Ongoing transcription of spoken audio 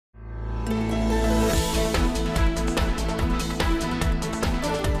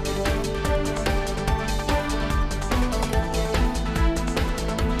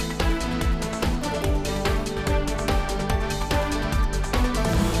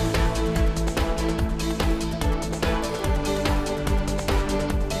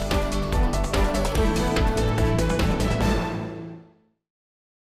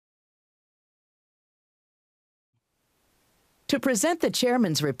To present the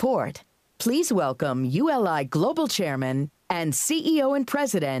Chairman's report, please welcome ULI Global Chairman and CEO and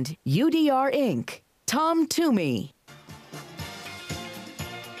President, UDR Inc., Tom Toomey.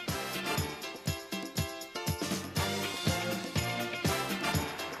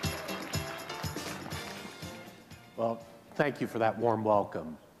 Well, thank you for that warm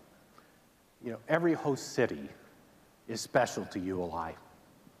welcome. You know, every host city is special to ULI,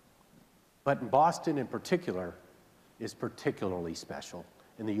 but in Boston in particular is particularly special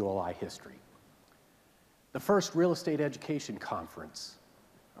in the ULI history. The first real estate education conference,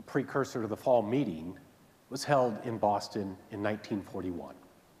 a precursor to the fall meeting, was held in Boston in 1941.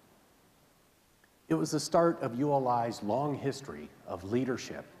 It was the start of ULI's long history of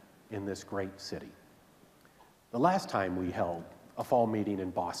leadership in this great city. The last time we held a fall meeting in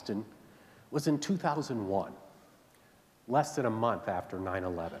Boston was in 2001, less than a month after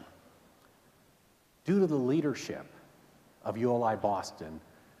 9/11. Due to the leadership of ULI Boston,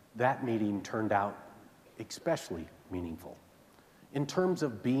 that meeting turned out especially meaningful in terms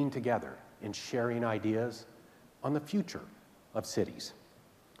of being together and sharing ideas on the future of cities.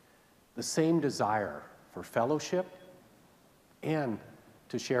 The same desire for fellowship and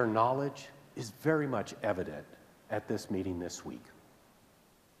to share knowledge is very much evident at this meeting this week.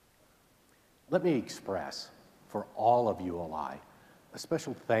 Let me express for all of ULI a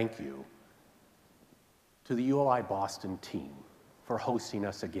special thank you to the ULI Boston team for hosting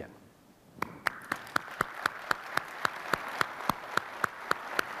us again.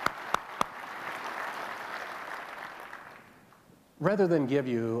 Rather than give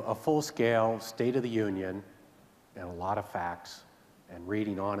you a full-scale State of the Union and a lot of facts and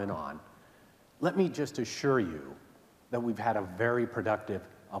reading on and on, let me just assure you that we've had a very productive,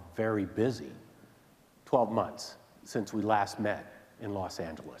 a very busy 12 months since we last met in Los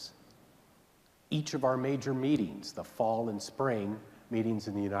Angeles. Each of our major meetings, the fall and spring meetings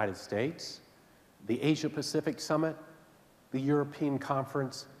in the United States, the Asia-Pacific Summit, the European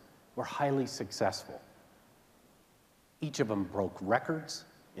Conference, were highly successful. Each of them broke records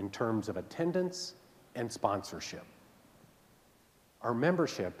in terms of attendance and sponsorship. Our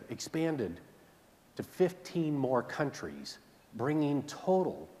membership expanded to 15 more countries, bringing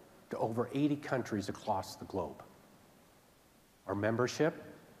total to over 80 countries across the globe. Our membership,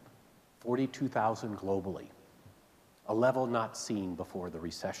 42,000 globally, a level not seen before the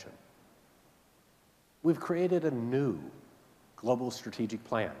recession. We've created a new global strategic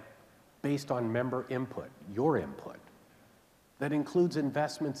plan based on member input, your input, that includes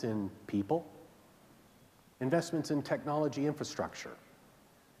investments in people, investments in technology infrastructure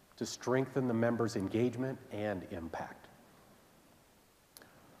to strengthen the members' engagement and impact.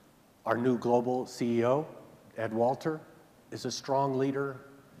 Our new global CEO, Ed Walter, is a strong leader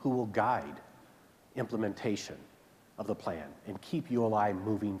who will guide implementation of the plan and keep ULI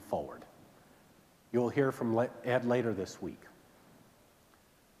moving forward. You'll hear from Ed later this week.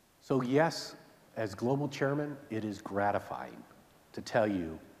 So yes, as global chairman, it is gratifying to tell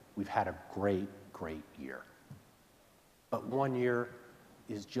you we've had a great, great year. But one year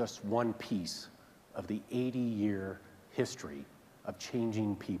is just one piece of the 80-year history of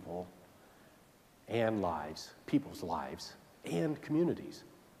changing people and lives, people's lives and communities.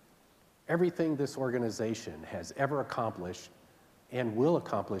 Everything this organization has ever accomplished and will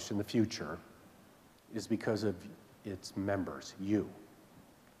accomplish in the future is because of its members, you.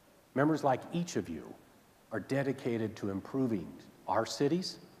 Members like each of you are dedicated to improving our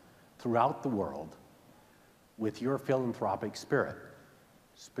cities throughout the world with your philanthropic spirit,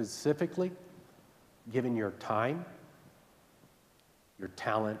 specifically giving your time, your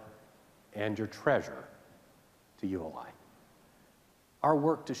talent, and your treasure to ULI. Our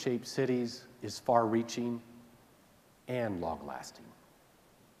work to shape cities is far-reaching and long-lasting.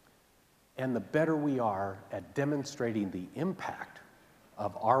 And the better we are at demonstrating the impact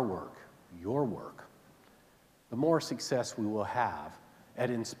of our work, your work, the more success we will have at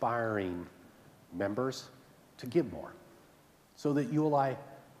inspiring members to give more, so that ULI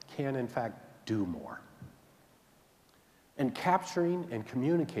can, in fact, do more. And capturing and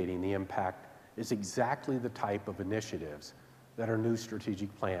communicating the impact is exactly the type of initiatives that our new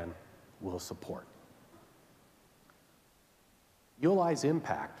strategic plan will support. ULI's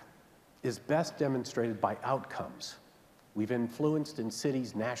impact is best demonstrated by outcomes we've influenced in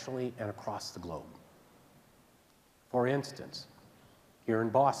cities nationally and across the globe. For instance, here in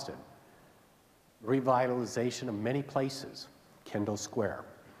Boston, revitalization of many places, Kendall Square,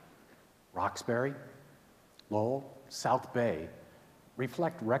 Roxbury, Lowell, South Bay,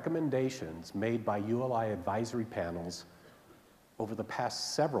 reflect recommendations made by ULI advisory panels over the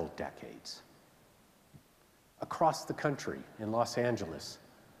past several decades. Across the country, in Los Angeles,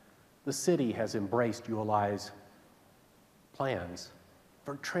 the city has embraced ULI's plans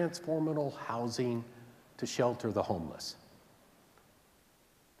for transformational housing to shelter the homeless.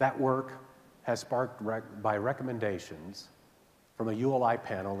 That work has sparked by recommendations from a ULI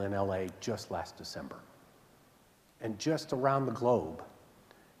panel in LA just last December. And just around the globe,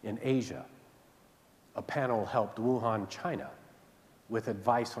 in Asia, a panel helped Wuhan, China, with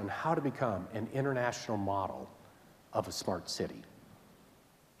advice on how to become an international model of a smart city.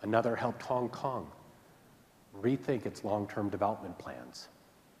 Another helped Hong Kong rethink its long-term development plans.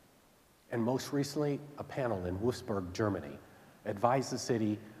 And most recently, a panel in Würzburg, Germany, advised the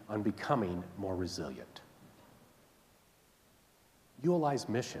city on becoming more resilient. ULI's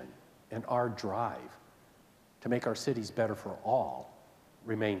mission and our drive to make our cities better for all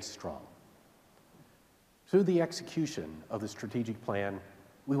remains strong. Through the execution of the strategic plan,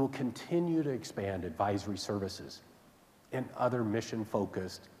 we will continue to expand advisory services and other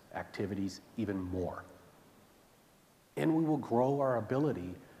mission-focused activities even more. And we will grow our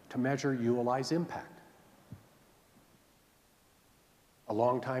ability to measure ULI's impact. A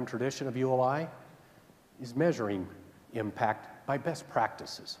longtime tradition of ULI is measuring impact by best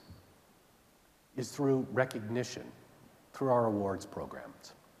practices, is through recognition, through our awards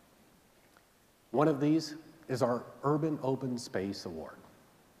programs. One of these is our Urban Open Space Award,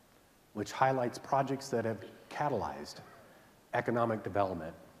 which highlights projects that have catalyzed economic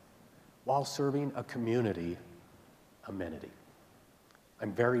development while serving a community amenity.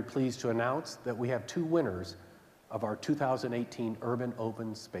 I'm very pleased to announce that we have 2 winners of our 2018 Urban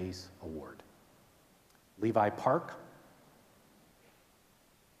Open Space Award. Levi Park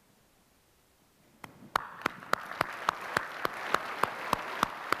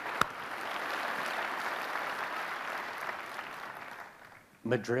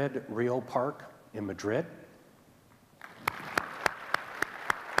Madrid Rio Park in Madrid.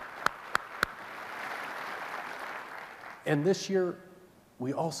 And this year,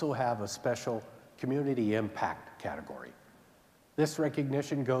 we also have a special community impact category. This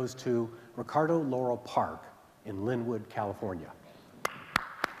recognition goes to Ricardo Laurel Park in Linwood, California.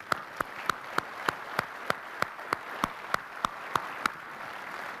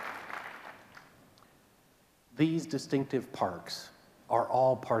 These distinctive parks are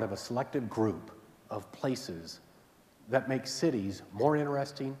all part of a selective group of places that make cities more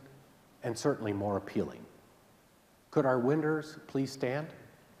interesting and certainly more appealing. Could our winners please stand?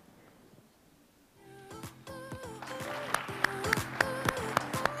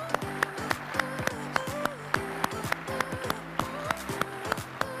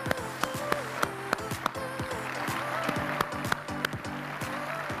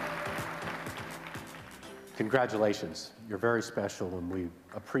 Congratulations, you're very special and we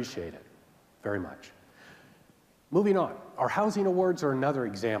appreciate it very much. Moving on, our housing awards are another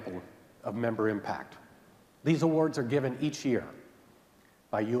example of member impact. These awards are given each year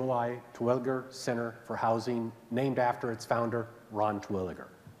by ULI Terwilliger Center for Housing, named after its founder, Ron Terwilliger.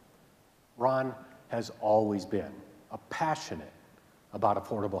 Ron has always been passionate about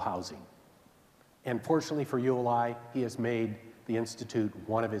affordable housing. And fortunately for ULI, he has made the Institute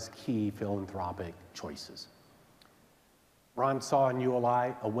one of his key philanthropic choices. Ron saw in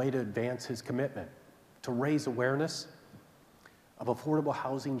ULI a way to advance his commitment to raise awareness of affordable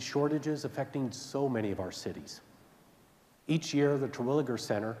housing shortages affecting so many of our cities. Each year, the Terwilliger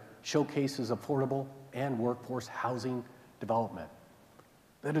Center showcases affordable and workforce housing development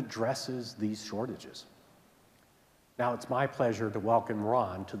that addresses these shortages. Now it's my pleasure to welcome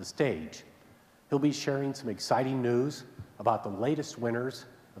Ron to the stage. He'll be sharing some exciting news about the latest winners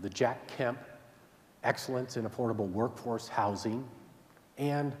of the Jack Kemp Excellence in Affordable Workforce Housing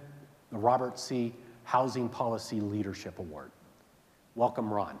and the Robert C. Housing Policy Leadership Award.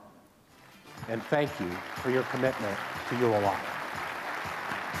 Welcome, Ron, and thank you for your commitment to ULI.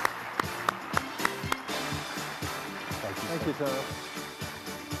 Thank you, Tom.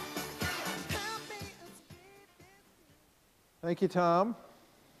 Thank you, Tom.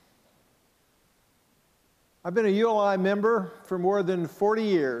 I've been a ULI member for more than 40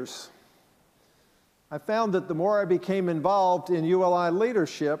 years. I found that the more I became involved in ULI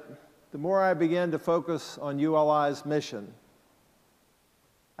leadership, the more I began to focus on ULI's mission.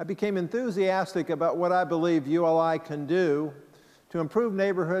 I became enthusiastic about what I believe ULI can do to improve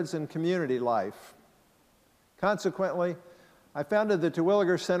neighborhoods and community life. Consequently, I founded the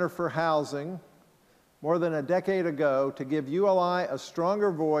Terwilliger Center for Housing more than a decade ago to give ULI a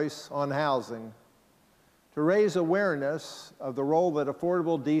stronger voice on housing, to raise awareness of the role that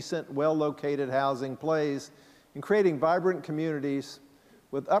affordable, decent, well-located housing plays in creating vibrant communities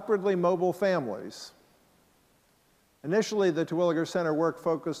with upwardly mobile families, Initially, the Terwilliger Center work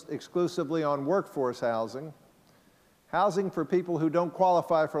focused exclusively on workforce housing, housing for people who don't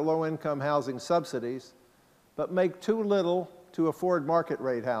qualify for low-income housing subsidies, but make too little to afford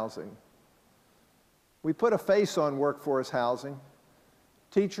market-rate housing. We put a face on workforce housing.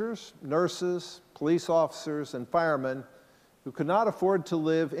 Teachers, nurses, police officers, and firemen who could not afford to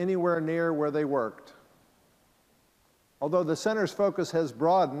live anywhere near where they worked. Although the center's focus has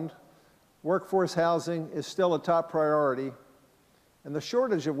broadened, workforce housing is still a top priority, and the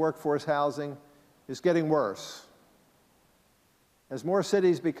shortage of workforce housing is getting worse. As more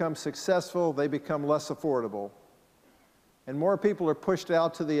cities become successful, they become less affordable, and more people are pushed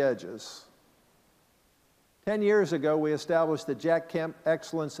out to the edges. 10 years ago, we established the Jack Kemp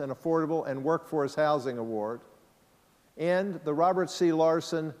Excellence in Affordable and Workforce Housing Award and the Robert C.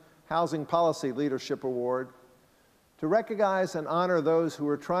 Larson Housing Policy Leadership Award to recognize and honor those who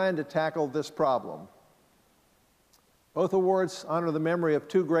are trying to tackle this problem. Both awards honor the memory of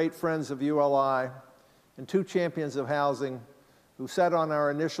two great friends of ULI and two champions of housing who sat on our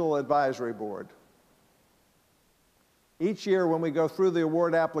initial advisory board. Each year when we go through the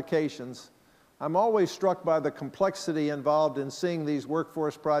award applications, I'm always struck by the complexity involved in seeing these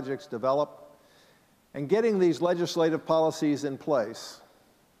workforce projects develop and getting these legislative policies in place.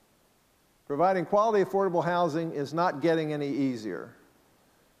 Providing quality, affordable housing is not getting any easier.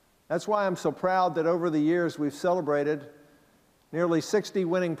 That's why I'm so proud that over the years we've celebrated nearly 60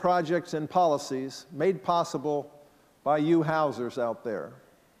 winning projects and policies made possible by you housers out there.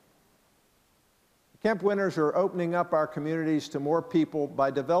 Kemp winners are opening up our communities to more people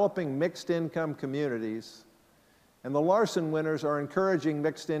by developing mixed-income communities, and the Larson winners are encouraging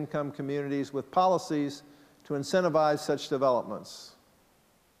mixed-income communities with policies to incentivize such developments.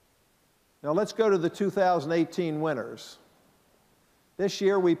 Now let's go to the 2018 winners. This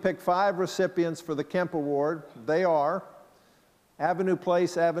year we picked 5 recipients for the Kemp Award. They are Avenue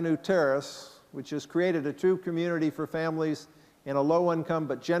Place, Avenue Terrace, which has created a true community for families in a low-income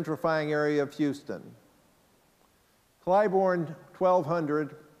but gentrifying area of Houston. Clybourne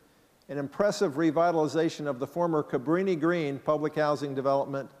 1200, an impressive revitalization of the former Cabrini Green public housing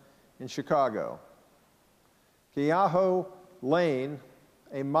development in Chicago. Keaho Lane,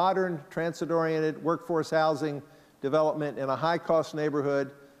 a modern transit-oriented workforce housing development in a high-cost neighborhood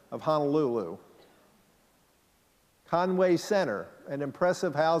of Honolulu. Conway Center, an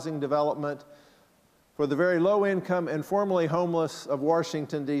impressive housing development for the very low-income and formerly homeless of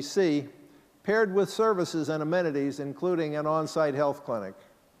Washington, D.C., paired with services and amenities, including an on-site health clinic.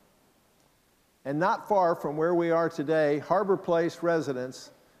 And not far from where we are today, Harbor Place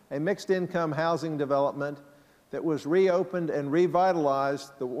Residence, a mixed-income housing development that was reopened and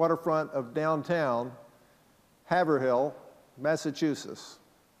revitalized the waterfront of downtown Haverhill, Massachusetts.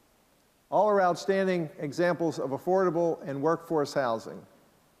 All are outstanding examples of affordable and workforce housing.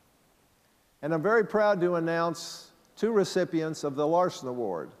 And I'm very proud to announce 2 recipients of the Larson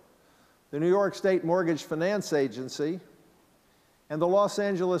Award, the New York State Mortgage Finance Agency and the Los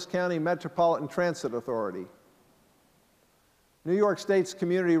Angeles County Metropolitan Transit Authority. New York State's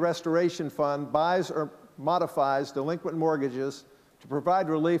Community Restoration Fund buys or modifies delinquent mortgages to provide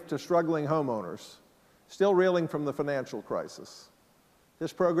relief to struggling homeowners, still reeling from the financial crisis.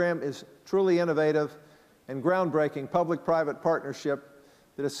 This program is truly innovative and groundbreaking public-private partnership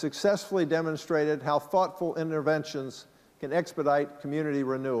that has successfully demonstrated how thoughtful interventions can expedite community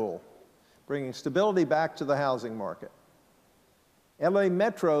renewal, bringing stability back to the housing market. LA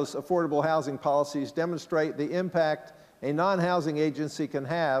Metro's affordable housing policies demonstrate the impact a non-housing agency can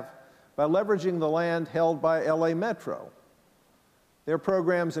have by leveraging the land held by LA Metro. Their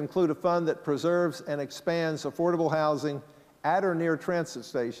programs include a fund that preserves and expands affordable housing at or near transit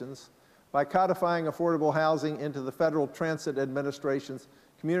stations by codifying affordable housing into the Federal Transit Administration's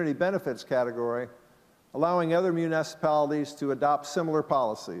Community Benefits category, allowing other municipalities to adopt similar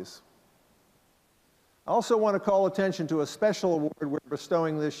policies. I also want to call attention to a special award we're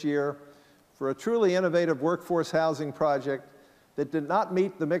bestowing this year for a truly innovative workforce housing project that did not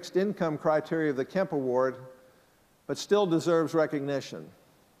meet the mixed income criteria of the Kemp Award, but still deserves recognition.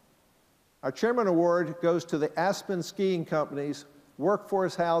 Our Chairman Award goes to the Aspen Skiing Company's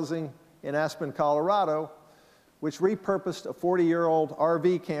workforce housing in Aspen, Colorado, which repurposed a 40-year-old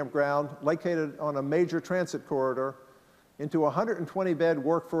RV campground located on a major transit corridor into a 120-bed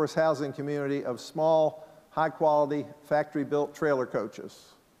workforce housing community of small, high-quality, factory-built trailer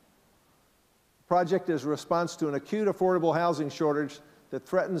coaches. The project is a response to an acute affordable housing shortage that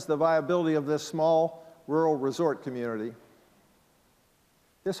threatens the viability of this small, rural resort community.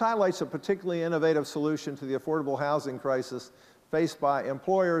 This highlights a particularly innovative solution to the affordable housing crisis faced by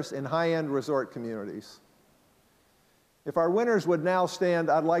employers in high-end resort communities. If our winners would now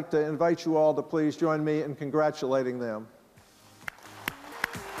stand, I'd like to invite you all to please join me in congratulating them.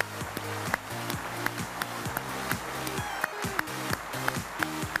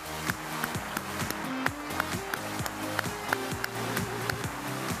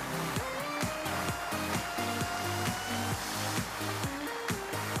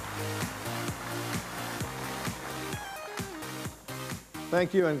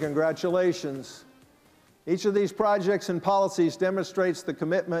 Thank you and congratulations. Each of these projects and policies demonstrates the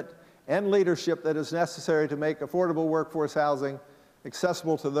commitment and leadership that is necessary to make affordable workforce housing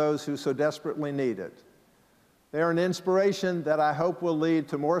accessible to those who so desperately need it. They are an inspiration that I hope will lead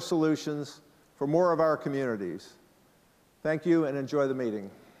to more solutions for more of our communities. Thank you and enjoy the meeting.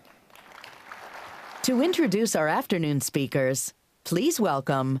 To introduce our afternoon speakers, please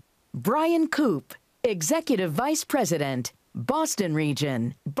welcome Brian Koop, Executive Vice President, Boston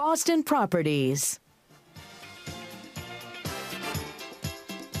Region, Boston Properties.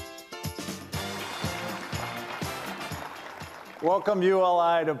 Welcome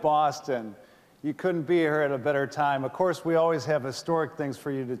ULI to Boston. You couldn't be here at a better time. Of course, we always have historic things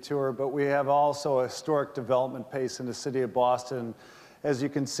for you to tour, but we have also a historic development pace in the city of Boston, as you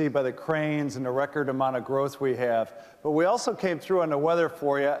can see by the cranes and the record amount of growth we have. But we also came through on the weather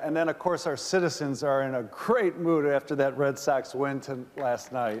for you, and then of course our citizens are in a great mood after that Red Sox win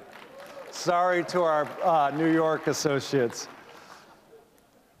last night. Sorry to our New York associates.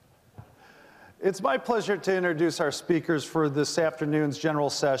 It's my pleasure to introduce our speakers for this afternoon's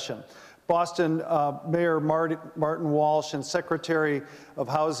general session. Boston Mayor Martin Walsh and Secretary of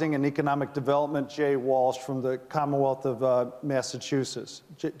Housing and Economic Development Jay Walsh from the Commonwealth of Massachusetts.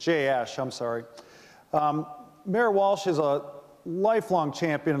 Jay Ash, I'm sorry. Mayor Walsh is a lifelong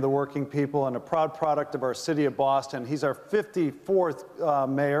champion of the working people and a proud product of our city of Boston. He's our 54th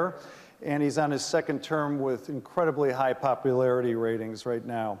mayor, and he's on his second term with incredibly high popularity ratings right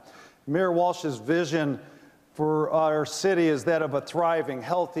now. Mayor Walsh's vision for our city is that of a thriving,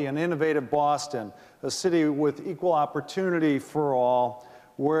 healthy, and innovative Boston, a city with equal opportunity for all,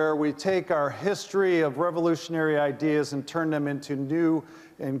 where we take our history of revolutionary ideas and turn them into new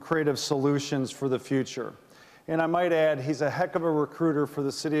and creative solutions for the future. And I might add, he's a heck of a recruiter for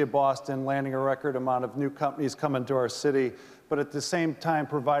the city of Boston, landing a record amount of new companies coming to our city, but at the same time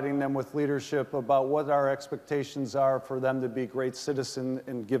providing them with leadership about what our expectations are for them to be great citizens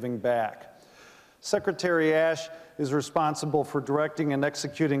and giving back. Secretary Ash is responsible for directing and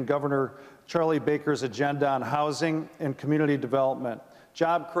executing Governor Charlie Baker's agenda on housing and community development,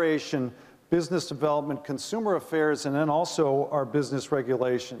 job creation, business development, consumer affairs, and then also our business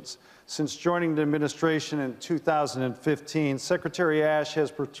regulations. Since joining the administration in 2015, Secretary Ash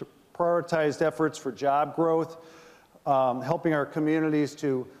has prioritized efforts for job growth, helping our communities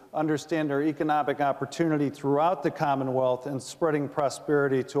to understand our economic opportunity throughout the Commonwealth and spreading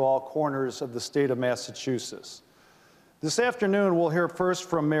prosperity to all corners of the state of Massachusetts. This afternoon, we'll hear first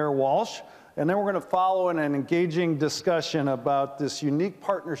from Mayor Walsh, and then we're going to follow in an engaging discussion about this unique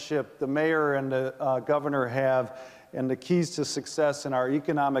partnership the mayor and the governor have and the keys to success in our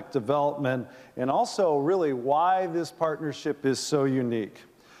economic development, and also really why this partnership is so unique.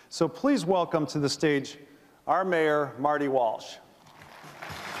 So please welcome to the stage our mayor, Marty Walsh.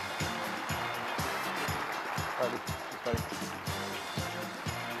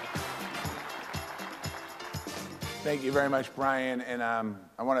 Thank you very much, Brian, and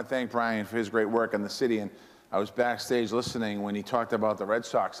I want to thank Brian for his great work on the city. And I was backstage listening when he talked about the Red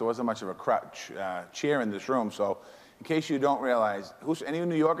Sox. There wasn't much of a cheer in this room, so in case you don't realize, any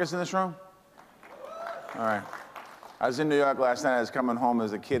New Yorkers in this room? All right. I was in New York last night. I was coming home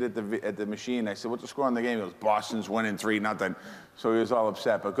as a kid at the machine. I said, "What's the score on the game?" He goes, "Boston's winning 3-0. So he was all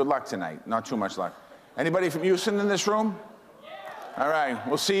upset, but good luck tonight. Not too much luck. Anybody from Houston in this room? All right,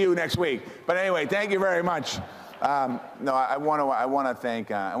 we'll see you next week. But anyway, thank you very much. No, I want to thank.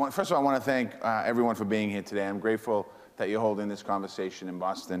 First of all, I want to thank everyone for being here today. I'm grateful that you're holding this conversation in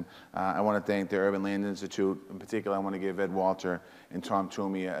Boston. I want to thank the Urban Land Institute. In particular, I want to give Ed Walter and Tom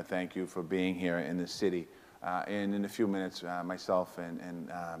Toomey a thank you for being here in this city. And in a few minutes, myself and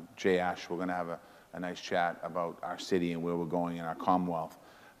Jay Ash, we're going to have a nice chat about our city and where we're going in our Commonwealth.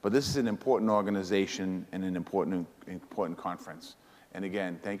 But this is an important organization and an important conference. And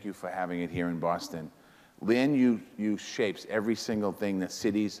again, thank you for having it here in Boston. Land use shapes every single thing that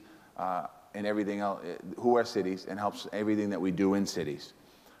cities and everything else, who are cities, and helps everything that we do in cities.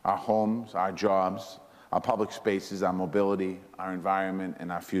 Our homes, our jobs, our public spaces, our mobility, our environment,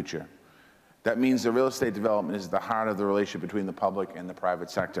 and our future. That means the real estate development is the heart of the relationship between the public and the private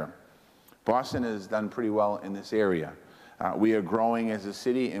sector. Boston has done pretty well in this area. We are growing as a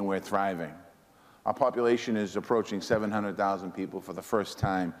city and we're thriving. Our population is approaching 700,000 people for the first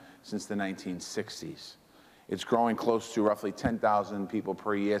time since the 1960s. It's growing close to roughly 10,000 people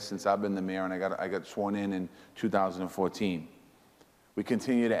per year since I've been the mayor, and I got sworn in 2014. We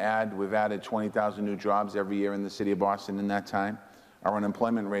continue to add. We've added 20,000 new jobs every year in the city of Boston in that time. Our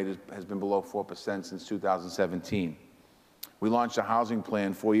unemployment rate has been below 4% since 2017. We launched a housing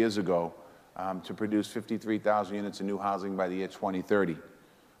plan 4 years ago to produce 53,000 units of new housing by the year 2030.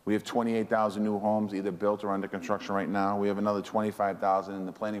 We have 28,000 new homes either built or under construction right now. We have another 25,000 in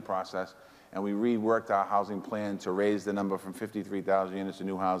the planning process, and we reworked our housing plan to raise the number from 53,000 units of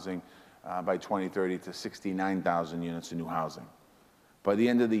new housing by 2030 to 69,000 units of new housing. By the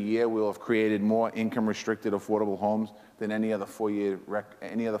end of the year, we'll have created more income-restricted affordable homes than any other four-year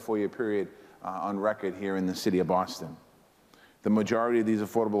period on record here in the city of Boston. The majority of these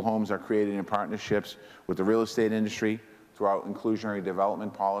affordable homes are created in partnerships with the real estate industry through our inclusionary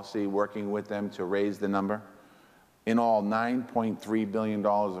development policy, working with them to raise the number. In all, $9.3 billion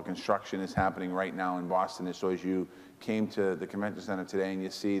of construction is happening right now in Boston. So as you came to the convention center today and you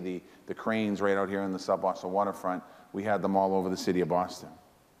see the cranes right out here on the South Boston waterfront, we had them all over the city of Boston.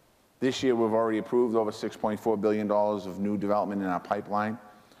 This year, we've already approved over $6.4 billion of new development in our pipeline,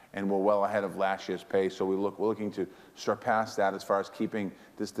 and we're well ahead of last year's pace. So we're looking to surpass that as far as keeping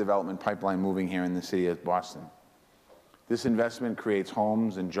this development pipeline moving here in the city of Boston. This investment creates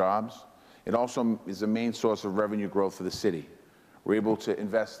homes and jobs. It also is a main source of revenue growth for the city. We're able to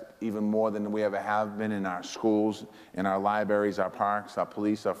invest even more than we ever have been in our schools, in our libraries, our parks, our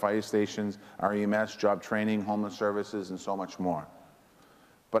police, our fire stations, our EMS, job training, homeless services, and so much more.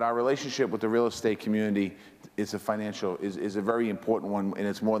 But our relationship with the real estate community is a very important one, and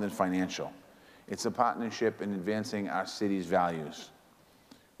it's more than financial. It's a partnership in advancing our city's values.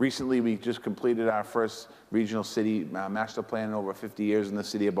 Recently, we just completed our first regional city master plan in over 50 years in the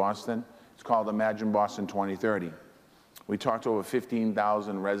city of Boston. It's called Imagine Boston 2030. We talked to over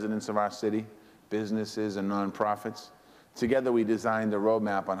 15,000 residents of our city, businesses, and nonprofits. Together, we designed a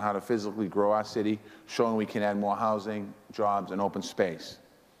roadmap on how to physically grow our city, showing we can add more housing, jobs, and open space.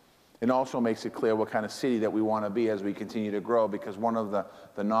 It also makes it clear what kind of city that we want to be as we continue to grow, because one of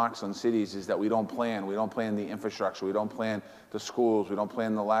the knocks on cities is that we don't plan. We don't plan the infrastructure. We don't plan the schools. We don't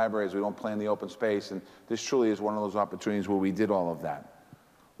plan the libraries. We don't plan the open space. And this truly is one of those opportunities where we did all of that.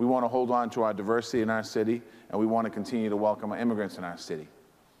 We want to hold on to our diversity in our city, and we want to continue to welcome immigrants in our city.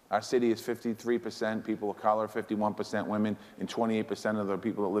 Our city is 53% people of color, 51% women, and 28% of the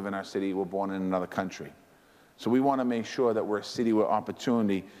people that live in our city were born in another country. So we want to make sure that we're a city where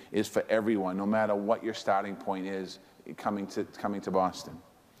opportunity is for everyone, no matter what your starting point is coming to Boston.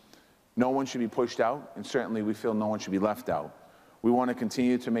 No one should be pushed out, and certainly we feel no one should be left out. We want to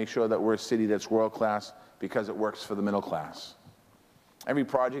continue to make sure that we're a city that's world-class because it works for the middle class. Every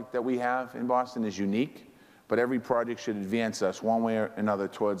project that we have in Boston is unique, but every project should advance us one way or another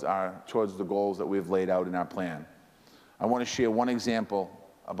towards the goals that we've laid out in our plan. I want to share one example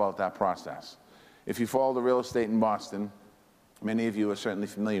about that process. If you follow the real estate in Boston, many of you are certainly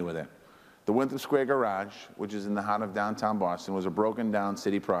familiar with it. The Winthrop Square Garage, which is in the heart of downtown Boston, was a broken down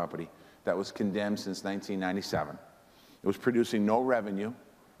city property that was condemned since 1997. It was producing no revenue.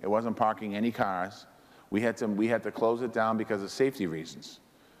 It wasn't parking any cars. We had to close it down because of safety reasons.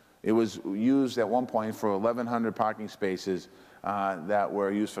 It was used at one point for 1,100 parking spaces that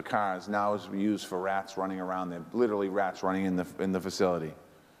were used for cars. Now it's used for rats running around there, literally rats running in the facility.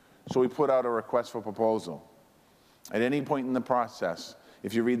 So we put out a request for proposal. At any point in the process,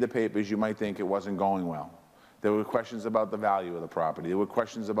 if you read the papers, you might think it wasn't going well. There were questions about the value of the property. There were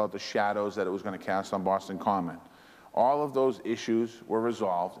questions about the shadows that it was going to cast on Boston Common. All of those issues were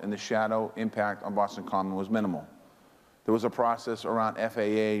resolved, and the shadow impact on Boston Common was minimal. There was a process around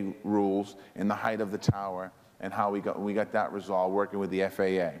FAA rules and the height of the tower and how we got that resolved working with the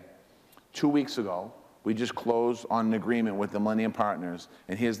FAA. 2 weeks ago, we just closed on an agreement with the Millennium Partners,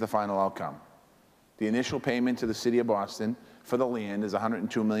 and here's the final outcome. The initial payment to the city of Boston for the land is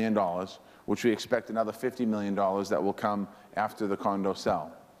 $102 million, which we expect another $50 million that will come after the condo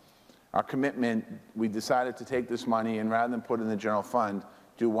sell. Our commitment, we decided to take this money and rather than put it in the general fund,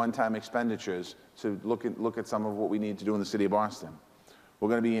 do one-time expenditures to look at some of what we need to do in the city of Boston. We're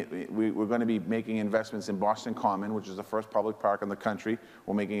going to be making investments in Boston Common, which is the first public park in the country.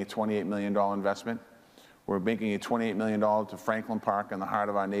 We're making a $28 million investment. We're making a $28 million to Franklin Park in the heart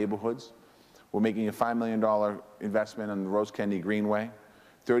of our neighborhoods. We're making a $5 million investment on the Rose Kennedy Greenway.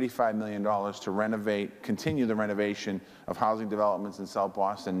 $35 million to continue the renovation of housing developments in South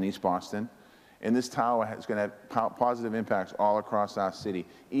Boston and East Boston. And this tower is going to have positive impacts all across our city,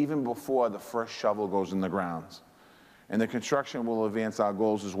 even before the first shovel goes in the grounds. And the construction will advance our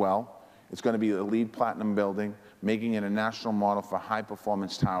goals as well. It's going to be a LEED Platinum building, making it a national model for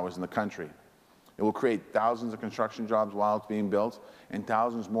high-performance towers in the country. It will create thousands of construction jobs while it's being built and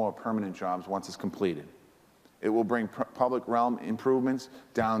thousands more permanent jobs once it's completed. It will bring public realm improvements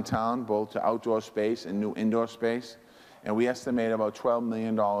downtown, both to outdoor space and new indoor space, and we estimate about $12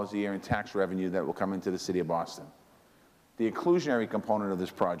 million a year in tax revenue that will come into the city of Boston. The inclusionary component of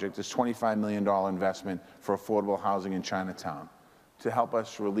this project is $25 million investment for affordable housing in Chinatown to help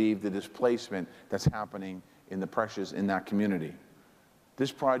us relieve the displacement that's happening in the pressures in that community.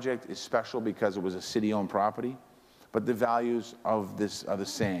 This project is special because it was a city-owned property, but the values of this are the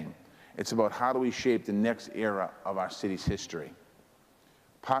same. It's about how do we shape the next era of our city's history.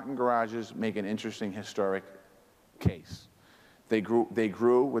 Parking garages make an interesting historic case. They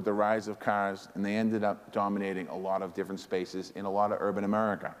grew with the rise of cars, and they ended up dominating a lot of different spaces in a lot of urban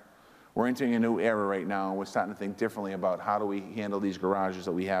America. We're entering a new era right now, and we're starting to think differently about how do we handle these garages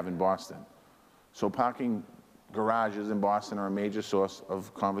that we have in Boston. So parking garages in Boston are a major source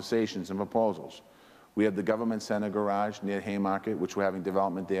of conversations and proposals. We have the Government Center garage near Haymarket, which we're having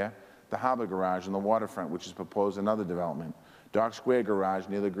development there, the Harbor Garage on the waterfront, which is proposed another development, Dock Square Garage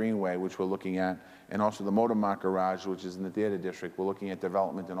near the Greenway, which we're looking at, and also the Motor Mart Garage, which is in the theater district. We're looking at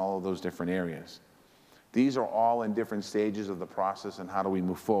development in all of those different areas. These are all in different stages of the process and how do we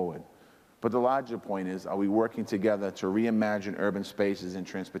move forward. But the larger point is, are we working together to reimagine urban spaces and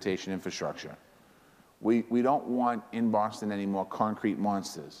transportation infrastructure? We don't want in Boston anymore concrete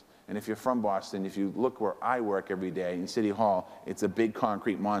monsters. And if you're from Boston, if you look where I work every day in City Hall, it's a big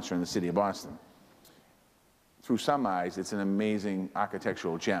concrete monster in the city of Boston. Through some eyes, it's an amazing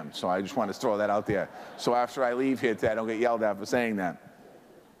architectural gem. So I just want to throw that out there. So after I leave here today, I don't get yelled at for saying that.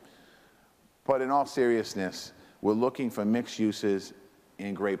 But in all seriousness, we're looking for mixed uses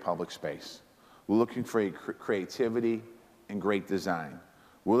and great public space. We're looking for creativity and great design.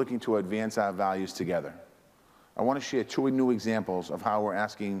 We're looking to advance our values together. I want to share two new examples of how we're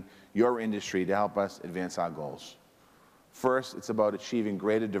asking your industry to help us advance our goals. First, it's about achieving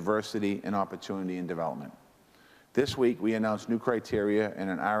greater diversity and opportunity in development. This week, we announced new criteria and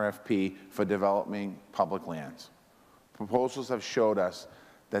an RFP for developing public lands. Proposals have showed us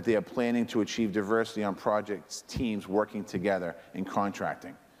that they are planning to achieve diversity on projects, teams working together in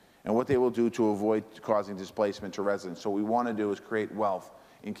contracting, and what they will do to avoid causing displacement to residents. So what we want to do is create wealth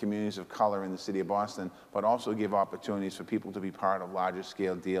in communities of color in the city of Boston, but also give opportunities for people to be part of larger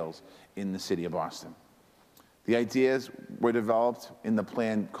scale deals in the city of Boston. The ideas were developed in the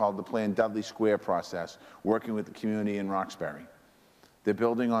plan called the Plan Dudley Square process, working with the community in Roxbury. They're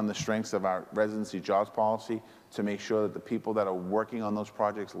building on the strengths of our residency jobs policy to make sure that the people that are working on those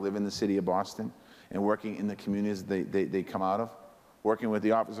projects live in the city of Boston and working in the communities they come out of, working with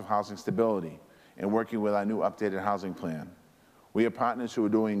the Office of Housing Stability, and working with our new updated housing plan. We have partners who are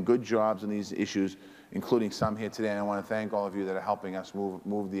doing good jobs on these issues, including some here today, and I want to thank all of you that are helping us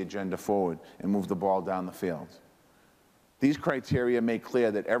move the agenda forward and move the ball down the field. These criteria make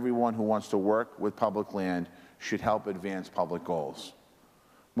clear that everyone who wants to work with public land should help advance public goals.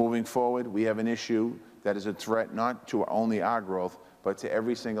 Moving forward, we have an issue that is a threat not to only our growth, but to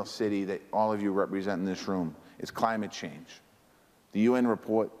every single city that all of you represent in this room. It's climate change. The UN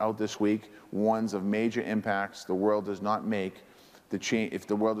report out this week warns of major impacts the world does not make if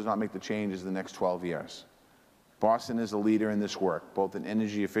the world does not make the changes in the next 12 years. Boston is a leader in this work, both in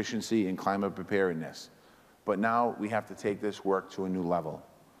energy efficiency and climate preparedness. But now we have to take this work to a new level.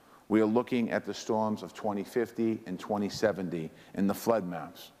 We are looking at the storms of 2050 and 2070 and the flood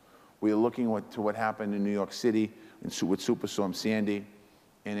maps. We are looking to what happened in New York City with Superstorm Sandy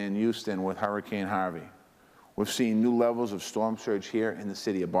and in Houston with Hurricane Harvey. We've seen new levels of storm surge here in the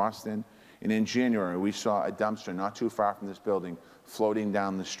city of Boston. And in January, we saw a dumpster not too far from this building floating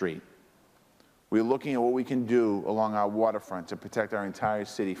down the street. We're looking at what we can do along our waterfront to protect our entire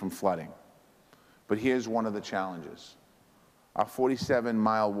city from flooding. But here's one of the challenges. Our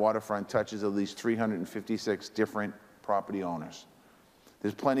 47-mile waterfront touches at least 356 different property owners.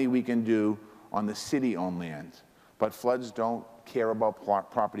 There's plenty we can do on the city-owned land, but floods don't care about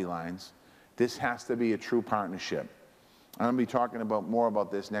property lines. This has to be a true partnership. I'm going to be talking more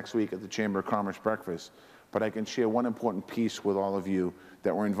about this next week at the Chamber of Commerce breakfast, but I can share one important piece with all of you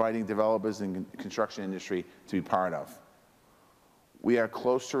that we're inviting developers and the construction industry to be part of. We are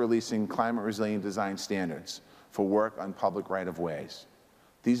close to releasing climate-resilient design standards for work on public right-of-ways.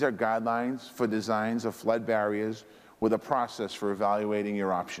 These are guidelines for designs of flood barriers with a process for evaluating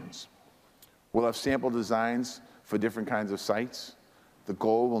your options. We'll have sample designs for different kinds of sites. The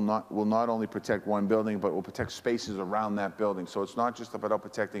goal will not only protect one building, but will protect spaces around that building. So it's not just about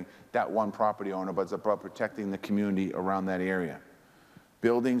protecting that one property owner, but it's about protecting the community around that area.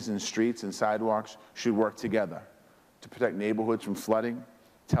 Buildings and streets and sidewalks should work together to protect neighborhoods from flooding,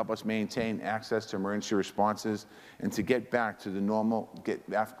 to help us maintain access to emergency responses, and to get back to normal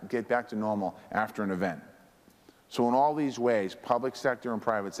after an event. So in all these ways, public sector and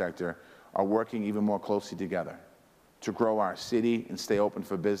private sector are working even more closely together to grow our city and stay open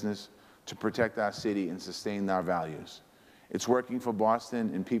for business, to protect our city and sustain our values. It's working for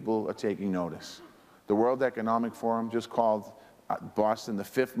Boston, and people are taking notice. The World Economic Forum just called Boston the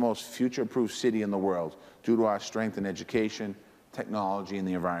 5th most future-proof city in the world due to our strength in education, technology, and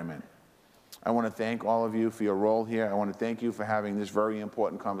the environment. I want to thank all of you for your role here. I want to thank you for having this very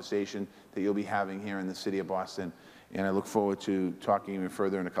important conversation that you'll be having here in the city of Boston, and I look forward to talking even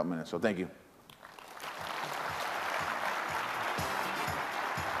further in a couple minutes. So thank you.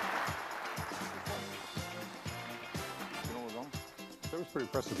 That was pretty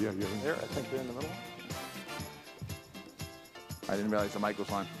impressive. Yeah, There, I think they're in the middle. I didn't realize the mic was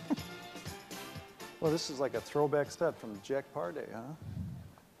on. Well, this is like a throwback stud from Jack Parday, huh?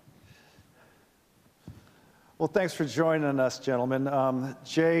 Well, thanks for joining us, gentlemen.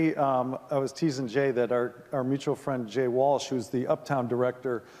 Jay, I was teasing Jay that our mutual friend Jay Walsh, who's the Uptown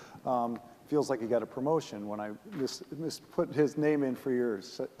director, feels like he got a promotion when I put his name in for your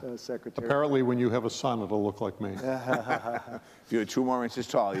secretary. apparently when you have a son, it'll look like me. If you were 2 more inches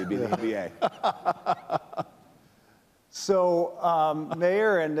tall, you'd be the ABA. So,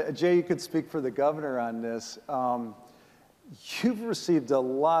 Mayor, and Jay, you could speak for the governor on this. You've received a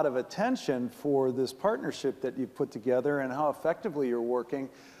lot of attention for this partnership that you've put together and how effectively you're working.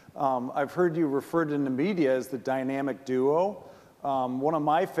 I've heard you referred in the media as the dynamic duo. One of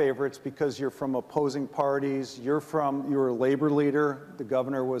my favorites because you're from opposing parties. You're a labor leader. The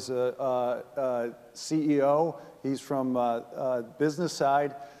governor was a CEO. He's from business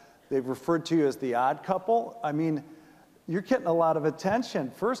side. They've referred to you as the odd couple. I mean, you're getting a lot of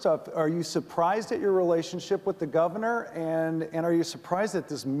attention. First off, are you surprised at your relationship with the governor? And are you surprised at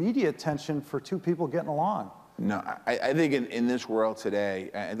this media attention for 2 people getting along? No, I think in this world today,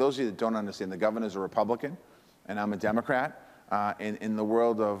 and those of you that don't understand, the governor's a Republican, and I'm a Democrat. In the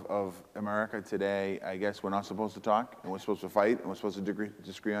world of America today, I guess we're not supposed to talk, and we're supposed to fight, and we're supposed to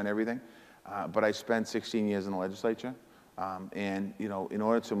disagree on everything. But I spent 16 years in the legislature, and in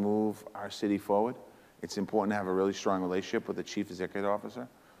order to move our city forward, it's important to have a really strong relationship with the chief executive officer.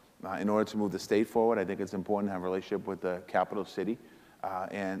 In order to move the state forward, I think it's important to have a relationship with the capital city.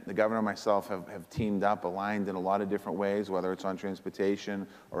 And the governor and myself have teamed up, aligned in a lot of different ways, whether it's on transportation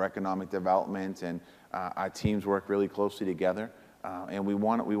or economic development, and our teams work really closely together. And we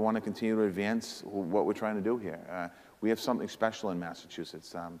want to continue to advance what we're trying to do here. We have something special in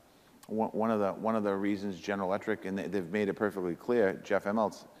Massachusetts. One of the reasons General Electric, and they've made it perfectly clear, Jeff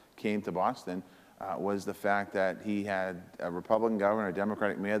Immelt came to Boston, was the fact that he had a Republican governor, a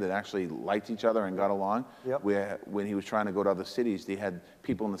Democratic mayor that actually liked each other and got along. Yep. Where when he was trying to go to other cities, they had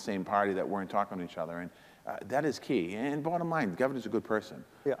people in the same party that weren't talking to each other. And that is key. And bottom line, the governor's a good person.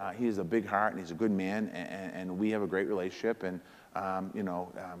 Yeah. He has a big heart, and he's a good man, and we have a great relationship. And,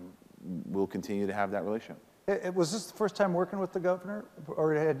 we'll continue to have that relationship. Was this the first time working with the governor,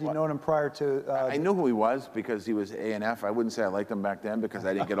 or had you known him prior to? I knew who he was because he was A&F. I wouldn't say I liked him back then because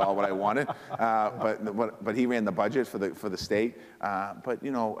I didn't get all what I wanted, but he ran the budget for the state. But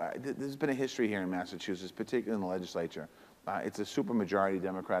there's been a history here in Massachusetts, particularly in the legislature. It's a supermajority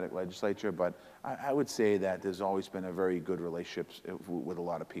Democratic legislature, but I would say that there's always been a very good relationship with a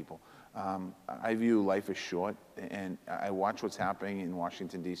lot of people. I view life as short, and I watch what's happening in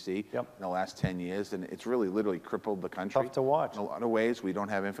Washington, D.C. Yep. in the last 10 years, and it's really literally crippled the country. Tough to watch. In a lot of ways, we don't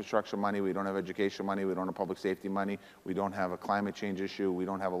have infrastructure money, we don't have education money, we don't have public safety money, we don't have a climate change issue, we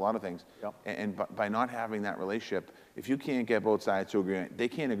don't have a lot of things. Yep. And by not having that relationship, if you can't get both sides to agree, they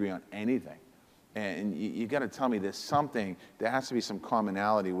can't agree on anything. And you got to tell me there has to be some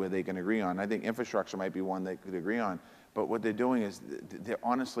commonality where they can agree on. I think infrastructure might be one they could agree on. But what they're doing is they're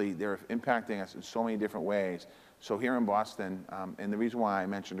impacting us in so many different ways. So here in Boston, and the reason why I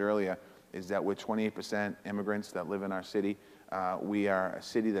mentioned earlier is that we're 28% immigrants that live in our city. We are a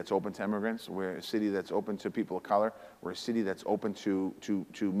city that's open to immigrants. We're a city that's open to people of color. We're a city that's open to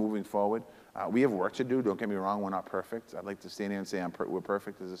moving forward. We have work to do. Don't get me wrong, we're not perfect. I'd like to stand here and say we're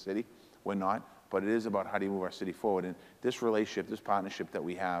perfect as a city. We're not. But it is about how do you move our city forward. And this relationship, this partnership that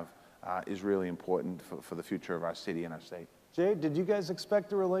we have is really important for the future of our city and our state. Jay, did you guys expect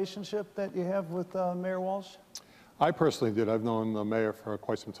the relationship that you have with Mayor Walsh? I personally did. I've known the mayor for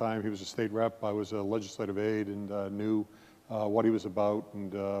quite some time. He was a state rep. I was a legislative aide and knew what he was about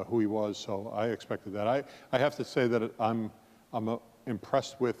and who he was. So I expected that. I have to say that I'm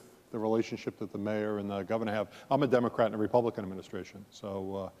impressed with the relationship that the mayor and the governor have. I'm a Democrat in a Republican administration,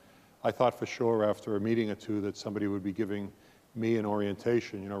 so I thought for sure after a meeting or two that somebody would be giving me an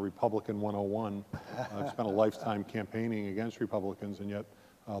orientation, you know, Republican 101. I've spent a lifetime campaigning against Republicans, and yet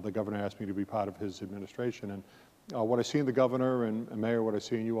the governor asked me to be part of his administration. And what I see in the governor and mayor, what I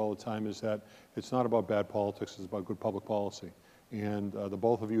see in you all the time is that it's not about bad politics, it's about good public policy. And the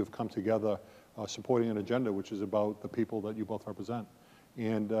both of you have come together supporting an agenda which is about the people that you both represent.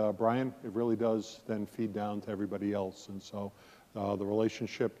 And Brian, it really does then feed down to everybody else. And so the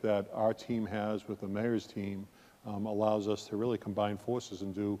relationship that our team has with the mayor's team allows us to really combine forces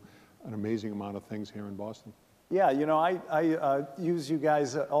and do an amazing amount of things here in Boston. Yeah, you know, I use you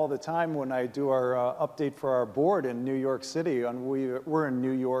guys all the time when I do our update for our board in New York City. And we're in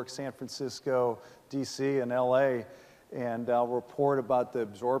New York, San Francisco, DC, and LA. And I'll report about the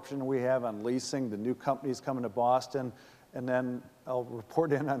absorption we have on leasing, the new companies coming to Boston. And then I'll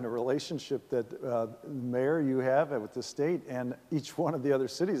report in on the relationship that the mayor you have with the state and each one of the other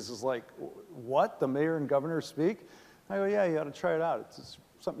cities is like, what, the mayor and governor speak? I go, yeah, you ought to try it out. It's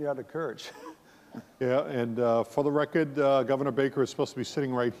something you ought to encourage. Yeah, and for the record, Governor Baker is supposed to be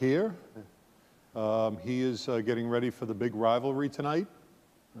sitting right here. He is getting ready for the big rivalry tonight.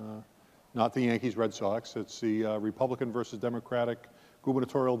 Not the Yankees-Red Sox. It's the Republican versus Democratic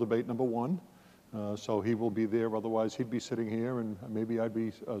gubernatorial debate #1. So he will be there. Otherwise, he'd be sitting here, and maybe I'd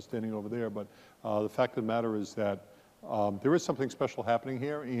be standing over there. But the fact of the matter is that there is something special happening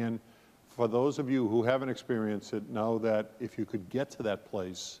here. And for those of you who haven't experienced it, know that if you could get to that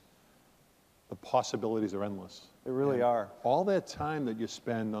place, the possibilities are endless. They really are. All that time that you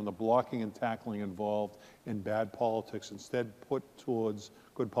spend on the blocking and tackling involved in bad politics, instead put towards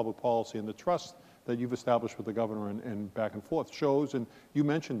good public policy and the trust that you've established with the governor and back and forth shows, and you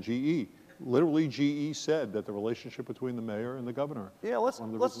mentioned GE. Literally, GE said that the relationship between the mayor and the governor. Yeah,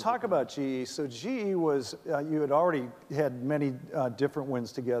 let's talk about GE. So GE was, you had already had many different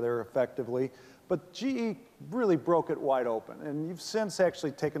wins together effectively, but GE really broke it wide open. And you've since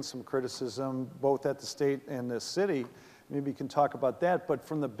actually taken some criticism, both at the state and the city. Maybe you can talk about that. But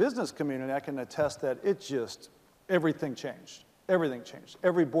from the business community, I can attest that everything changed. Everything changed.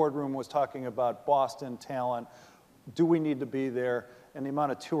 Every boardroom was talking about Boston talent. Do we need to be there? And the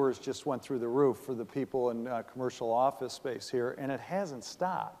amount of tours just went through the roof for the people in commercial office space here, and it hasn't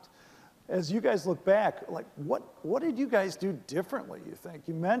stopped. As you guys look back, like what did you guys do differently, you think?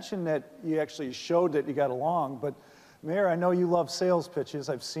 You mentioned that you actually showed that you got along, but Mayor, I know you love sales pitches.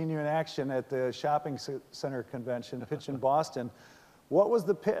 I've seen you in action at the shopping center convention, pitch in Boston. What was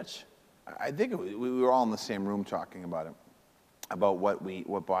the pitch? I think we were all in the same room talking about it, about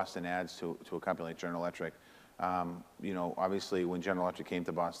what Boston adds to a company like General Electric. You know, obviously, when General Electric came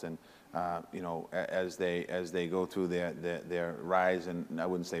to Boston, you know, as they go through their rise and I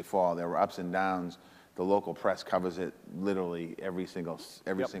wouldn't say fall, there were ups and downs. The local press covers it literally every single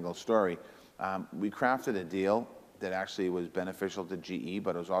story. We crafted a deal that actually was beneficial to GE,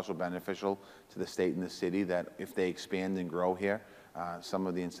 but it was also beneficial to the state and the city. That if they expand and grow here, some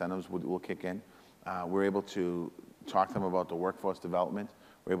of the incentives will kick in. We're able to talk to them about the workforce development.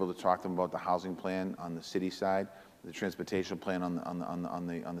 We're able to talk to them about the housing plan on the city side, the transportation plan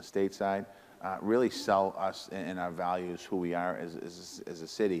on the state side. Really sell us and our values, who we are as a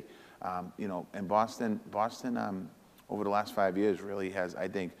city. You know, and Boston over the last 5 years really has, I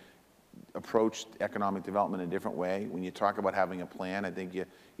think, approached economic development in a different way. When you talk about having a plan, I think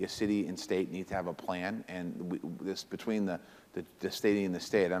your city and state need to have a plan. And this between the state and the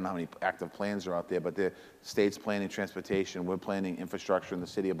state, I don't know how many active plans are out there, but the state's planning transportation, we're planning infrastructure in the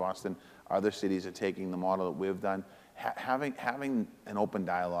city of Boston. Other cities are taking the model that we've done. Having an open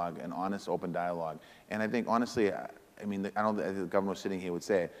dialogue, an honest open dialogue. And I think, honestly, I mean, I don't think the governor sitting here would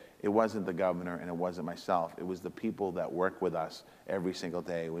say it wasn't the governor and it wasn't myself. It was the people that work with us every single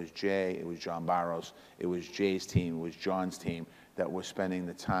day. It was Jay, it was John Barros, it was Jay's team, it was John's team that were spending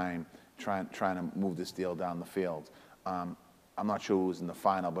the time trying to move this deal down the field. I'm not sure who was in the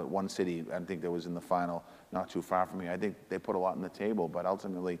final, but one city, I think that was in the final not too far from me. I think they put a lot on the table, but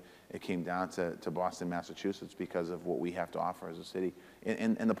ultimately it came down to Boston, Massachusetts, because of what we have to offer as a city.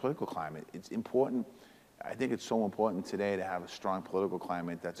 And the political climate, it's important. I think it's so important today to have a strong political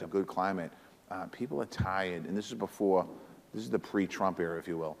climate that's a good climate. People are tired, and this is the pre-Trump era, if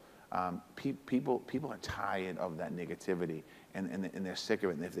you will. People are tired of that negativity, and they're sick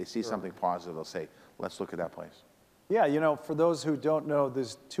of it. And if they see something positive, they'll say, let's look at that place. Yeah, you know, for those who don't know,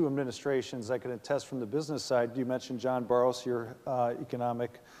 there's two administrations. I can attest from the business side. You mentioned John Barros, your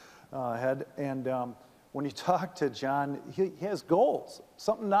economic head, and when you talk to John, he has goals,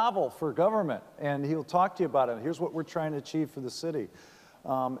 something novel for government, and he'll talk to you about it. Here's what we're trying to achieve for the city.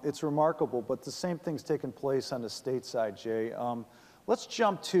 It's remarkable, but the same thing's taken place on the state side, Jay. Let's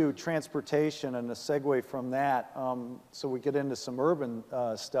jump to transportation and a segue from that, so we get into some urban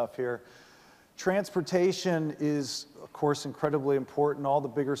stuff here. Transportation is, of course, incredibly important. All the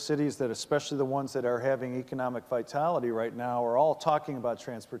bigger cities, that, especially the ones that are having economic vitality right now, are all talking about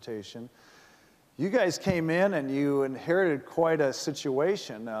transportation. You guys came in and you inherited quite a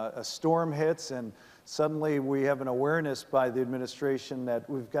situation. A storm hits and suddenly we have an awareness by the administration that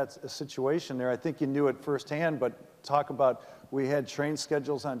we've got a situation there. I think you knew it firsthand, but talk about, we had train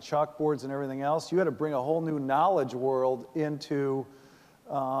schedules on chalkboards and everything else. You had to bring a whole new knowledge world into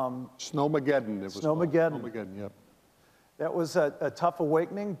Snowmageddon, it was Snowmageddon. called. Snowmageddon, yep. That was a tough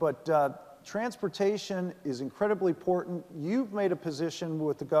awakening, but transportation is incredibly important. You've made a position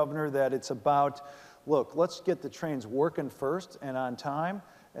with the governor that it's about, look, let's get the trains working first and on time,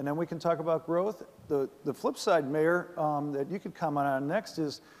 and then we can talk about growth. The flip side, Mayor, that you could comment on next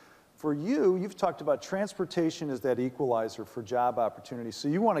is, for you, you've talked about transportation as that equalizer for job opportunities. So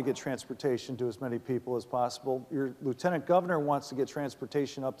you want to get transportation to as many people as possible. Your lieutenant governor wants to get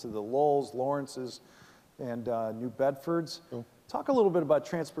transportation up to the Lowells, Lawrences, and New Bedfords. Cool. Talk a little bit about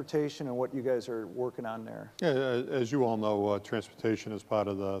transportation and what you guys are working on there. Yeah, as you all know, transportation is part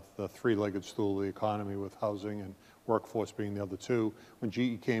of the three-legged stool of the economy, with housing and workforce being the other two. When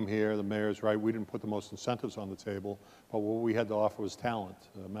GE came here, the mayor's right, we didn't put the most incentives on the table, but what we had to offer was talent.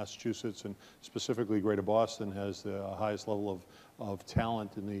 Massachusetts, and specifically Greater Boston, has the highest level of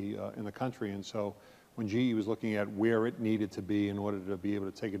talent in the country, and so when GE was looking at where it needed to be in order to be able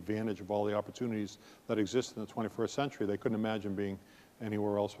to take advantage of all the opportunities that exist in the 21st century, they couldn't imagine being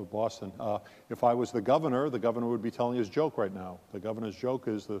anywhere else but Boston. If I was the governor would be telling his joke right now. The governor's joke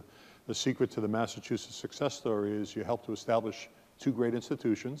is the secret to the Massachusetts success story is you help to establish two great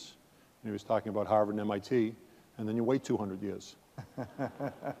institutions, and he was talking about Harvard and MIT, and then you wait 200 years.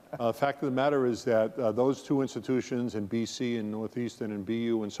 The fact of the matter is that those two institutions in BC and Northeastern and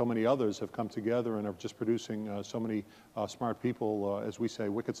BU and so many others have come together and are just producing so many smart people, as we say,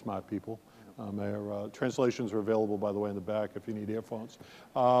 wicked smart people. Translations are available, by the way, in the back if you need earphones.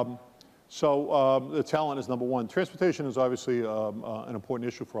 So the talent is number one. Transportation is obviously an important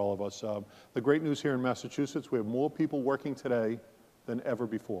issue for all of us. The great news here in Massachusetts, we have more people working today than ever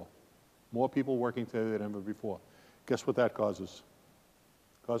before. More people working today than ever before. Guess what that causes?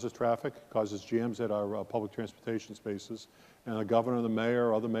 Causes traffic, causes jams at our public transportation spaces, and the governor, the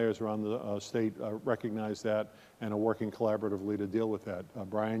mayor, other mayors around the state recognize that and are working collaboratively to deal with that.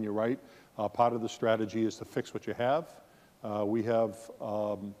 Brian, you're right. Part of the strategy is to fix what you have. We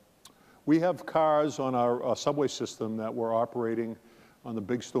have cars on our subway system that were operating on the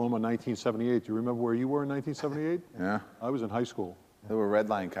big storm of 1978. Do you remember where you were in 1978? Yeah. I was in high school. There were red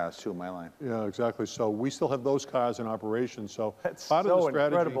line cars too, my line. Yeah, exactly. So we still have those cars in operation. So That's part so of the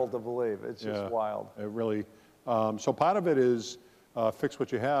strategy, incredible to believe. It's just wild. It really. So part of it is fix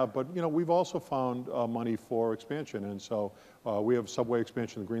what you have, but we've also found money for expansion, and so we have subway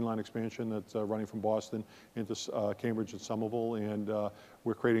expansion, the Green Line expansion that's running from Boston into Cambridge and Somerville, and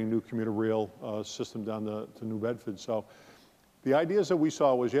we're creating a new commuter rail system down to New Bedford. So the ideas that we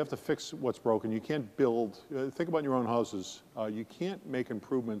saw was you have to fix what's broken. You can't build, think about your own houses. You can't make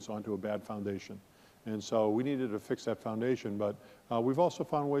improvements onto a bad foundation. And so we needed to fix that foundation, but we've also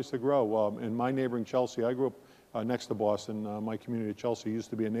found ways to grow. In my neighboring Chelsea, I grew up next to Boston. My community of Chelsea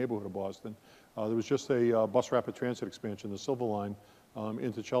used to be a neighborhood of Boston. There was just a bus rapid transit expansion, the Silver Line,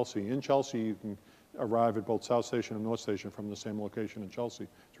 into Chelsea. In Chelsea, you can arrive at both South Station and North Station from the same location in Chelsea.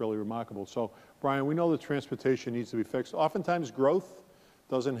 It's really remarkable. So, Brian, we know that transportation needs to be fixed. Oftentimes, growth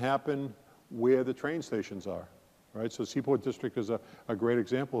doesn't happen where the train stations are, right? So Seaport District is a great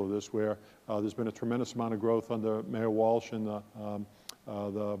example of this, where there's been a tremendous amount of growth under Mayor Walsh and the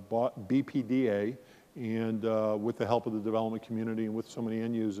BPDA, and with the help of the development community and with so many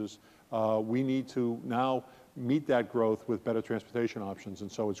end users, we need to now meet that growth with better transportation options. And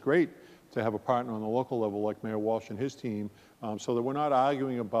so it's great to have a partner on the local level like Mayor Walsh and his team, so that we're not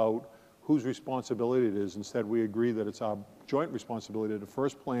arguing about whose responsibility it is. Instead, we agree that it's our joint responsibility to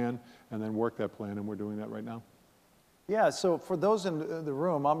first plan and then work that plan, and we're doing that right now. Yeah, so for those in the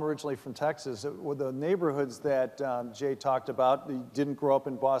room, I'm originally from Texas. With the neighborhoods that Jay talked about, he didn't grow up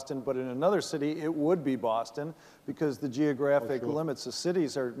in Boston, but in another city, it would be Boston, because the geographic limits of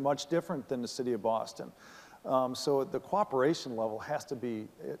cities are much different than the city of Boston. So the cooperation level has to be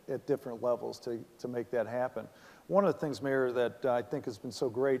at different levels to make that happen. One of the things, Mayor, that I think has been so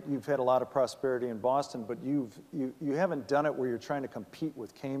great, you've had a lot of prosperity in Boston, but you haven't done it where you're trying to compete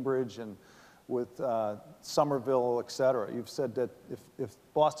with Cambridge and with Somerville, et cetera. You've said that if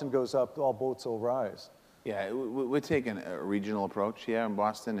Boston goes up, all boats will rise. Yeah, we're taking a regional approach here in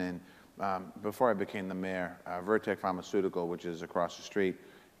Boston, and before I became the mayor, Vertec Pharmaceutical, which is across the street,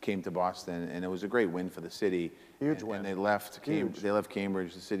 came to Boston, and it was a great win for the city. Huge win. And they left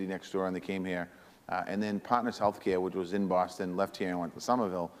Cambridge, the city next door, and they came here. And then Partners Healthcare, which was in Boston, left here and went to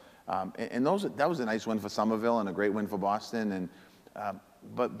Somerville. And that was a nice win for Somerville and a great win for Boston. And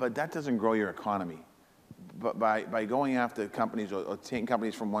but that doesn't grow your economy. But by going after companies or taking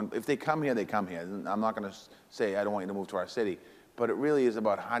companies from one, if they come here, they come here. I'm not going to say I don't want you to move to our city, but it really is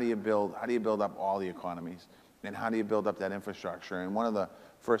about how do you build up all the economies, and how do you build up that infrastructure. And one of the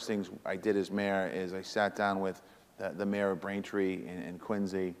first things I did as mayor is I sat down with the mayor of Braintree and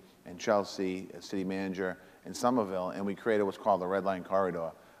Quincy and Chelsea, as city manager, and Somerville, and we created what's called the Red Line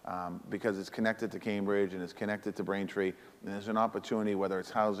Corridor. Because it's connected to Cambridge and it's connected to Braintree, and there's an opportunity, whether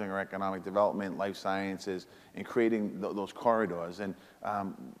it's housing or economic development, life sciences, in creating those corridors. And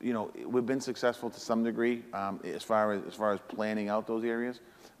you know, we've been successful to some degree as far as planning out those areas.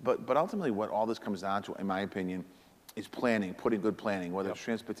 But ultimately, what all this comes down to, in my opinion, is planning, putting good planning, whether it's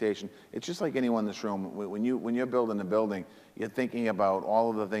transportation. It's just like anyone in this room. When you're building a building, you're thinking about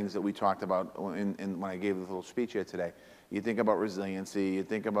all of the things that we talked about when I gave this little speech here today. You think about resiliency. You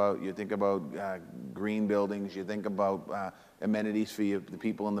think about green buildings. You think about amenities for the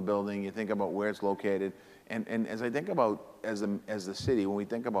people in the building. You think about where it's located. And as I think about as the city, when we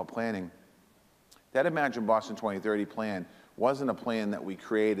think about planning, that Imagine Boston 2030 plan wasn't a plan that we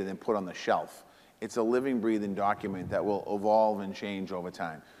created and put on the shelf. It's a living, breathing document that will evolve and change over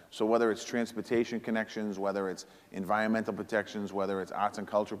time. So whether it's transportation connections, whether it's environmental protections, whether it's arts and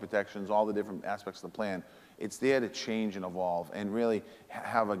cultural protections, all the different aspects of the plan, it's there to change and evolve and really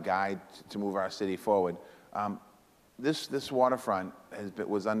have a guide to move our city forward. This waterfront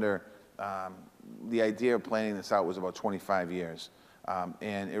was under, the idea of planning this out was about 25 years.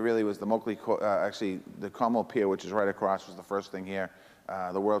 And it really was the actually the Commonwealth Pier, which is right across, was the first thing here.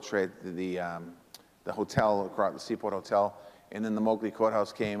 The World Trade, the hotel across, the Seaport Hotel, and then the Moakley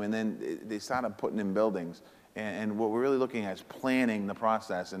Courthouse came, and then they started putting in buildings. And what we're really looking at is planning the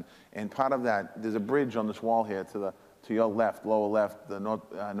process. And part of that, there's a bridge on this wall here to your left, lower left, the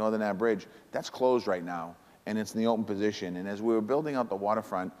Northern Ave Bridge. That's closed right now, and it's in the open position. And as we were building out the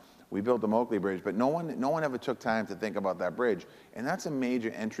waterfront, we built the Moakley Bridge, but no one ever took time to think about that bridge. And that's a major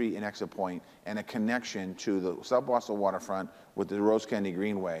entry and exit point and a connection to the South Boston waterfront with the Rose Kennedy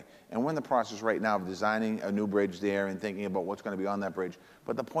Greenway. And we're in the process right now of designing a new bridge there and thinking about what's going to be on that bridge.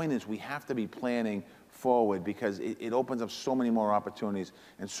 But the point is, we have to be planning forward because it opens up so many more opportunities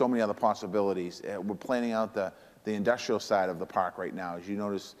and so many other possibilities. We're planning out the industrial side of the park right now. As you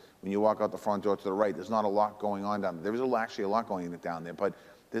notice, when you walk out the front door to the right, there's not a lot going on down there. There is actually a lot going on down there, but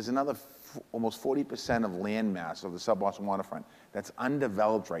there's another almost 40% of land mass of the South Boston waterfront that's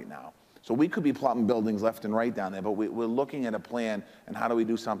undeveloped right now. So we could be plotting buildings left and right down there, but we're looking at a plan and how do we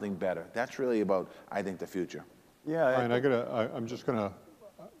do something better. That's really about, I think, the future. Yeah. I'm just gonna,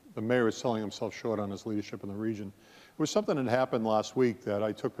 the mayor is selling himself short on his leadership in the region. It was something that happened last week that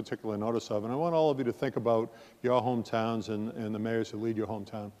I took particular notice of, and I want all of you to think about your hometowns and the mayors that lead your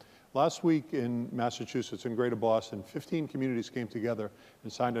hometown. Last week in Massachusetts, in Greater Boston, 15 communities came together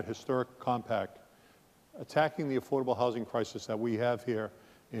and signed a historic compact attacking the affordable housing crisis that we have here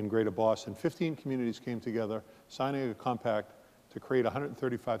in Greater Boston. 15 communities came together, signing a compact to create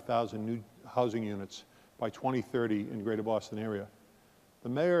 135,000 new housing units by 2030 in Greater Boston area. The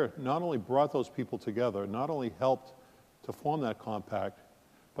mayor not only brought those people together, not only helped to form that compact,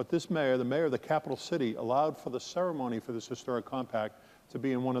 but this mayor, the mayor of the capital city, allowed for the ceremony for this historic compact to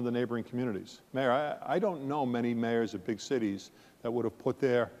be in one of the neighboring communities. Mayor, I don't know many mayors of big cities that would have put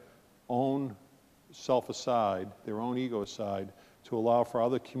their own self aside, their own ego aside, to allow for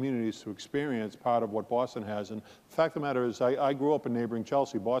other communities to experience part of what Boston has. And the fact of the matter is, I grew up in neighboring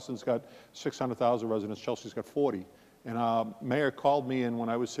Chelsea. Boston's got 600,000 residents, Chelsea's got 40. And mayor called me in when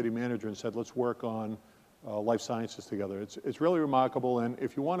I was city manager and said, let's work on life sciences together. It's really remarkable. And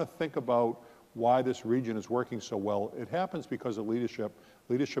if you want to think about why this region is working so well, it happens because of leadership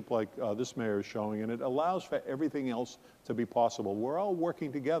like this mayor is showing, and it allows for everything else to be possible. We're all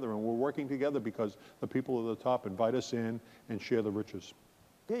working together, and we're working together because the people at the top invite us in and share the riches.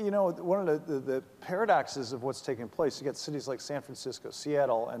 Yeah, you know, one of the paradoxes of what's taking place, you get cities like San Francisco,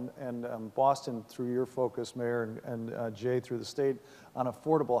 Seattle, and Boston through your focus, Mayor, and Jay through the state on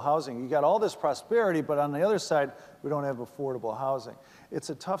affordable housing. You got all this prosperity, but on the other side, we don't have affordable housing. It's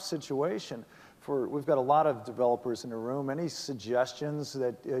a tough situation. We've got a lot of developers in the room. Any suggestions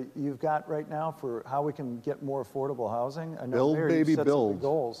that you've got right now for how we can get more affordable housing? I know, Build, Mayor, baby, you've set some build. big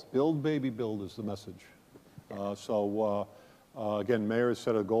goals. Build, baby, build is the message. Again, mayor has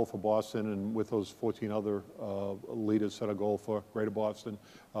set a goal for Boston, and with those 14 other leaders set a goal for Greater Boston.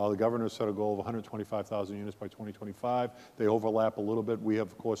 The governor set a goal of 125,000 units by 2025. They overlap a little bit. We have,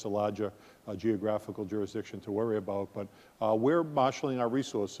 of course, a larger geographical jurisdiction to worry about, but we're marshaling our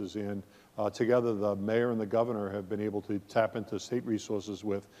resources, and together the mayor and the governor have been able to tap into state resources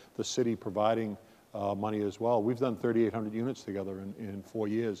with the city providing money as well. We've done 3,800 units together in 4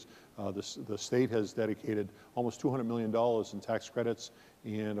 years. The state has dedicated almost $200 million in tax credits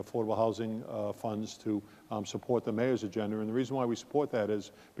and affordable housing funds to support the mayor's agenda. And the reason why we support that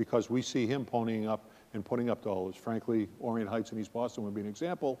is because we see him ponying up and putting up dollars. Frankly, Orient Heights and East Boston would be an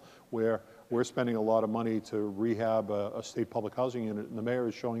example where we're spending a lot of money to rehab a state public housing unit, and the mayor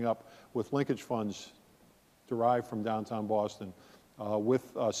is showing up with linkage funds derived from downtown Boston,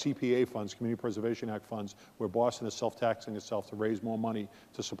 with CPA funds, Community Preservation Act funds, where Boston is self-taxing itself to raise more money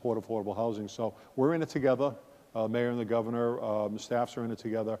to support affordable housing. So we're in it together. Mayor and the governor, the staffs are in it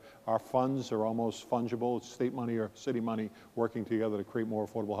together. Our funds are almost fungible. It's state money or city money working together to create more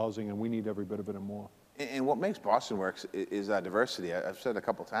affordable housing, and we need every bit of it and more. And what makes Boston work is our diversity. I've said it a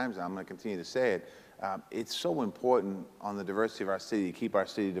couple times, and I'm going to continue to say it. It's so important on the diversity of our city to keep our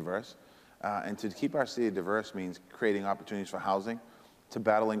city diverse. And to keep our city diverse means creating opportunities for housing, to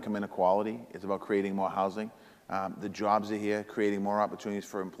battle income inequality. It's about creating more housing. The jobs are here, creating more opportunities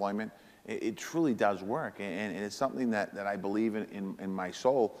for employment. It truly does work, and it's something that I believe in my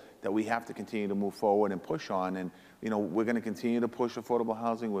soul that we have to continue to move forward and push on. And we're going to continue to push affordable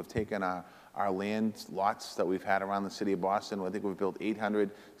housing. We've taken our land lots that we've had around the city of Boston. I think we've built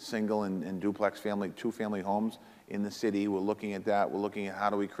 800 single and duplex two-family homes in the city. We're looking at that. We're looking at how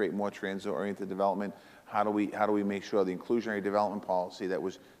do we create more transit-oriented development. How do we make sure the inclusionary development policy that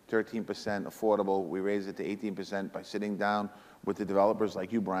was 13% affordable, we raise it to 18% by sitting down with the developers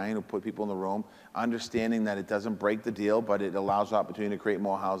like you, Brian, who put people in the room, understanding that it doesn't break the deal, but it allows opportunity to create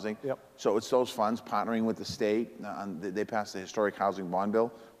more housing. Yep. So it's those funds partnering with the state. They passed the historic housing bond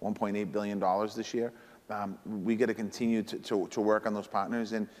bill, $1.8 billion this year. We got to continue to work on those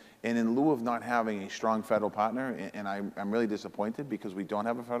partners. And in lieu of not having a strong federal partner, and I'm really disappointed because we don't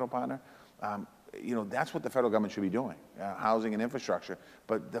have a federal partner, that's what the federal government should be doing, housing and infrastructure.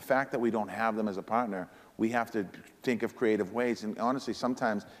 But the fact that we don't have them as a partner, we have to think of creative ways. And honestly,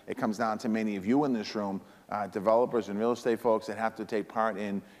 sometimes it comes down to many of you in this room, developers and real estate folks that have to take part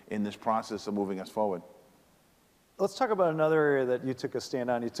in this process of moving us forward. Let's talk about another area that you took a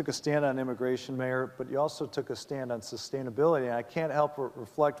stand on. You took a stand on immigration, Mayor, but you also took a stand on sustainability. And I can't help but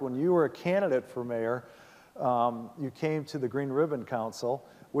reflect, when you were a candidate for mayor, you came to the Green Ribbon Council,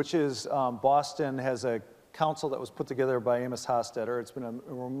 which is Boston has a council that was put together by Amos Hofstadter. It's been a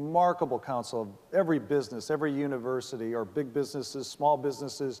remarkable council of every business, every university, or big businesses, small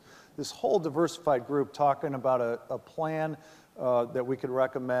businesses, this whole diversified group talking about a plan that we could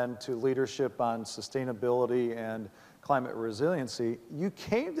recommend to leadership on sustainability and climate resiliency. You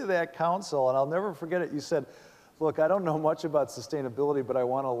came to that council, and I'll never forget it. You said, look, I don't know much about sustainability, but I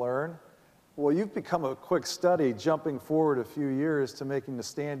want to learn. Well, you've become a quick study, jumping forward a few years to making the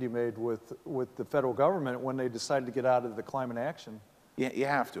stand you made with the federal government when they decided to get out of the climate action. Yeah, you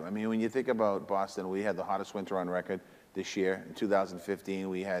have to. I mean, when you think about Boston, we had the hottest winter on record this year. In 2015,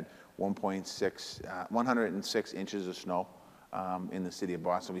 we had 106 inches of snow in the city of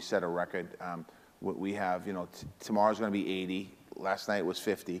Boston. We set a record. We have, tomorrow's going to be 80. Last night was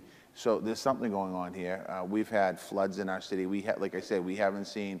 50. So there's something going on here. We've had floods in our city. Like I said, we haven't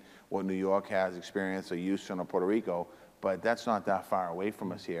seen what New York has experienced, or Houston, or Puerto Rico, but that's not that far away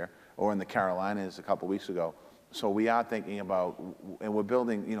from us here, or in the Carolinas a couple weeks ago. So we are thinking about, and we're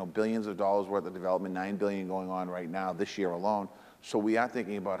building, billions of dollars worth of development, $9 billion going on right now this year alone. So we are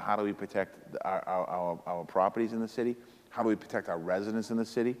thinking about how do we protect our properties in the city? How do we protect our residents in the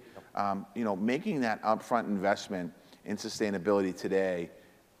city? Making that upfront investment in sustainability today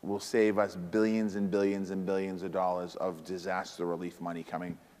will save us billions and billions and billions of dollars of disaster relief money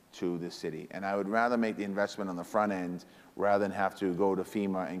coming to this city. And I would rather make the investment on the front end rather than have to go to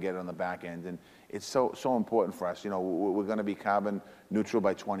FEMA and get it on the back end. And it's so important for us. We're going to be carbon neutral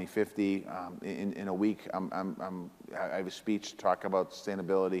by 2050. In a week, I have a speech to talk about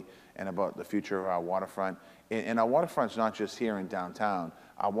sustainability and about the future of our waterfront. And our waterfront's not just here in downtown.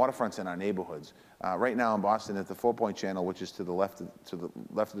 Our waterfront's in our neighborhoods. Right now in Boston, at the 4-Point Channel, which is to the left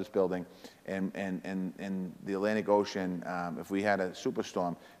of this building, and the Atlantic Ocean, if we had a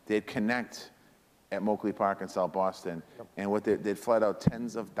superstorm, they'd connect at Moakley Park in South Boston, and they'd flood out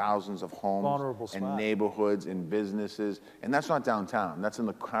tens of thousands of homes and neighborhoods and businesses, and that's not downtown. That's in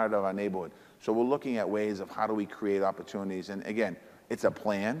the heart of our neighborhood. So we're looking at ways of how do we create opportunities, and again, it's a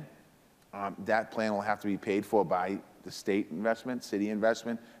plan. That plan will have to be paid for by the state investment, city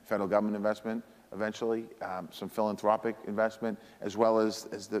investment, federal government investment, eventually, some philanthropic investment, as well as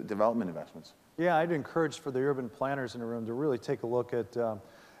the development investments. Yeah, I'd encourage for the urban planners in the room to really take a look at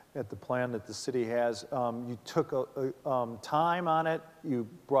the plan that the city has. You took time on it, you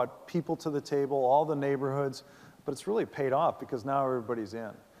brought people to the table, all the neighborhoods, but it's really paid off because now everybody's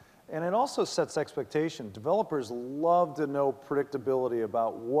in. And it also sets expectation. Developers love to know predictability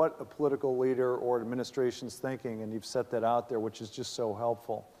about what a political leader or administration's thinking, and you've set that out there, which is just so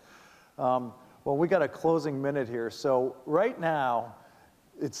helpful. Well, we got a closing minute here. So right now,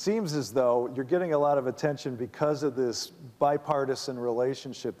 it seems as though you're getting a lot of attention because of this bipartisan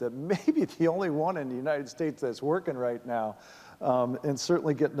relationship that may be the only one in the United States that's working right now, and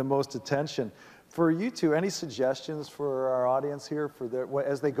certainly getting the most attention. For you two, any suggestions for our audience here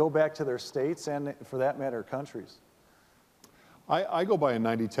as they go back to their states and, for that matter, countries? I go by a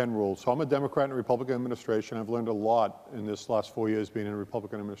 90-10 rule. So I'm a Democrat in a Republican administration. I've learned a lot in this last 4 years being in a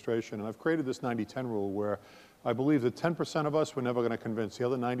Republican administration. And I've created this 90-10 rule where I believe that 10% of us we're never going to convince. The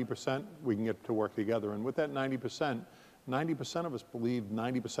other 90% we can get to work together. And with that 90%, 90% of us believe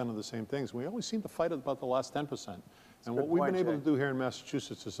 90% of the same things. We always seem to fight about the last 10%. And what we've been able to do here in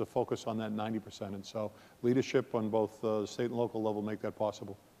Massachusetts is to focus on that 90%. And so leadership on both the state and local level make that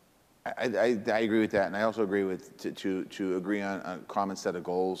possible. I agree with that, and I also agree with to agree on a common set of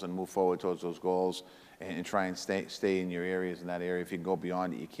goals and move forward towards those goals, and try and stay in your areas in that area. If you can go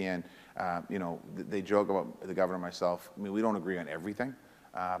beyond it, you can. You know, they joke about the governor and myself. I mean, we don't agree on everything,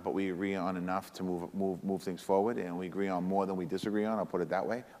 but we agree on enough to move things forward, and we agree on more than we disagree on. I'll put it that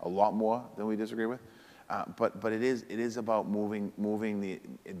way, a lot more than we disagree with. But it is about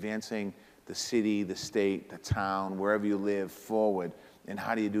advancing the city, the state, the town, wherever you live forward. And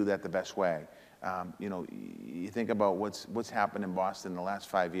how do you do that the best way? You know, you think about what's happened in Boston in the last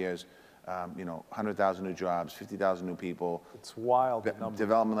 5 years. You know, 100,000 new jobs, 50,000 new people. It's wild.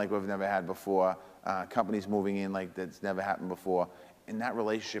 Development like we've never had before. Companies moving in like that's never happened before. And that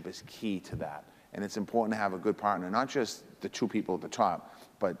relationship is key to that. And it's important to have a good partner, not just the two people at the top,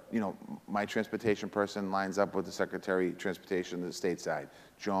 but, you know, my transportation person lines up with the Secretary of Transportation of the state side,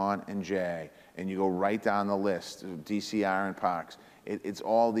 John and Jay, and you go right down the list, DCR and Parks. It's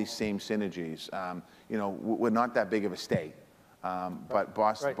all these same synergies. You know, we're not that big of a state, but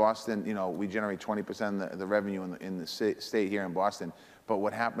Boston, you know, we generate 20% of the revenue in the state here in Boston. But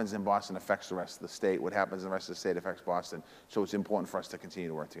what happens in Boston affects the rest of the state. What happens in the rest of the state affects Boston. So it's important for us to continue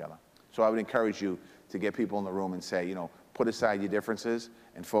to work together. So I would encourage you to get people in the room and say, you know, put aside your differences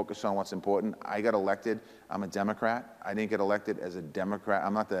and focus on what's important. I got elected. I'm a Democrat. I didn't get elected as a Democrat.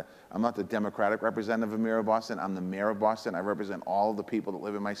 I'm not the Democratic representative of the mayor of Boston. I'm the mayor of Boston. I represent all of the people that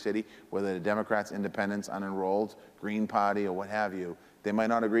live in my city, whether they're Democrats, independents, unenrolled, Green Party, or what have you. They might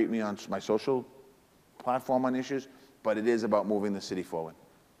not agree with me on my social platform on issues, but it is about moving the city forward.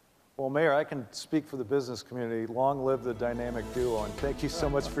 Well, Mayor, I can speak for the business community. Long live the dynamic duo, and thank you so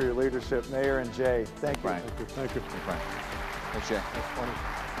much for your leadership, Mayor and Jay. Thank you. Thank you. Thank you. Thanks, Jay. That's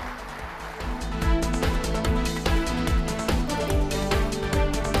funny.